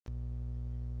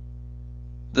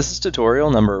This is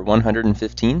tutorial number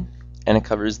 115, and it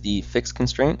covers the fixed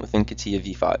constraint within CATIA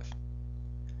v5.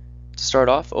 To start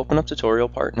off, open up tutorial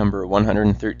part number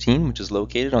 113, which is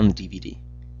located on the DVD.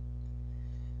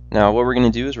 Now what we're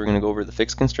going to do is we're going to go over the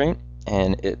fixed constraint,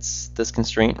 and it's this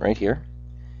constraint right here.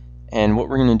 And what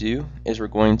we're going to do is we're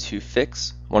going to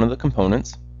fix one of the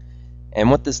components, and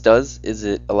what this does is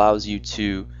it allows you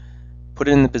to put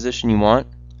it in the position you want,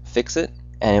 fix it,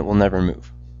 and it will never move.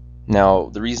 Now,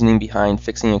 the reasoning behind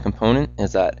fixing a component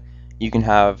is that you can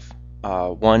have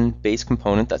one base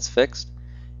component that's fixed,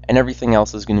 and everything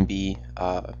else is going to be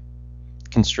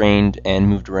constrained and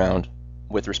moved around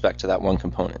with respect to that one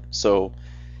component. So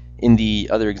in the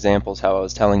other examples, how I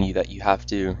was telling you that you have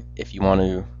to, if you want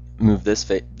to move this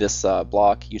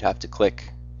block, you'd have to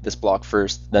click this block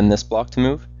first, then this block to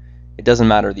move. It doesn't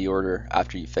matter the order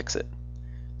after you fix it.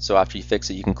 So after you fix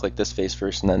it, you can click this face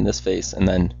first, and then this face, and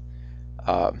then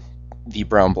the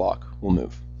brown block will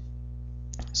move.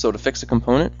 So to fix a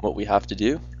component, what we have to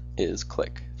do is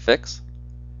click Fix,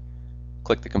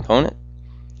 click the component,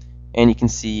 and you can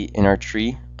see in our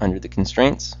tree under the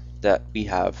constraints that we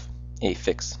have a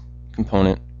fixed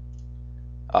component,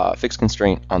 fixed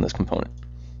constraint on this component.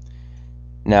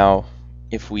 Now,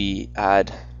 if we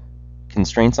add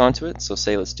constraints onto it, so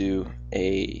say let's do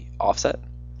a offset,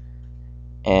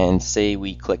 and say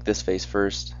we click this face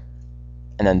first,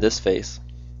 and then this face,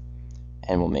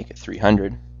 and we'll make it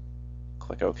 300.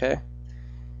 Click OK.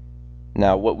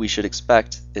 Now what we should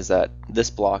expect is that this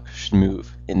block should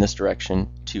move in this direction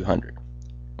 200.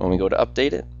 When we go to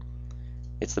update it,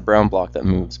 it's the brown block that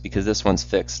moves because this one's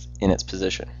fixed in its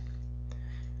position.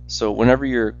 So whenever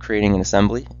you're creating an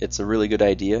assembly, it's a really good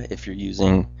idea if you're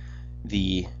using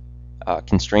the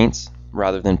constraints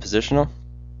rather than positional,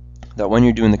 that when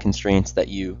you're doing the constraints that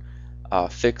you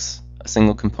fix a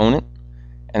single component,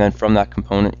 and then from that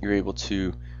component you're able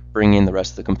to bring in the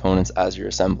rest of the components as your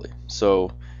assembly.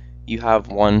 So you have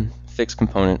one fixed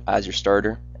component as your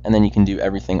starter, and then you can do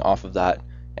everything off of that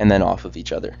and then off of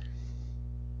each other.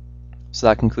 So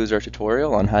that concludes our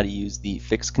tutorial on how to use the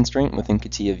fixed constraint within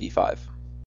CATIA v5.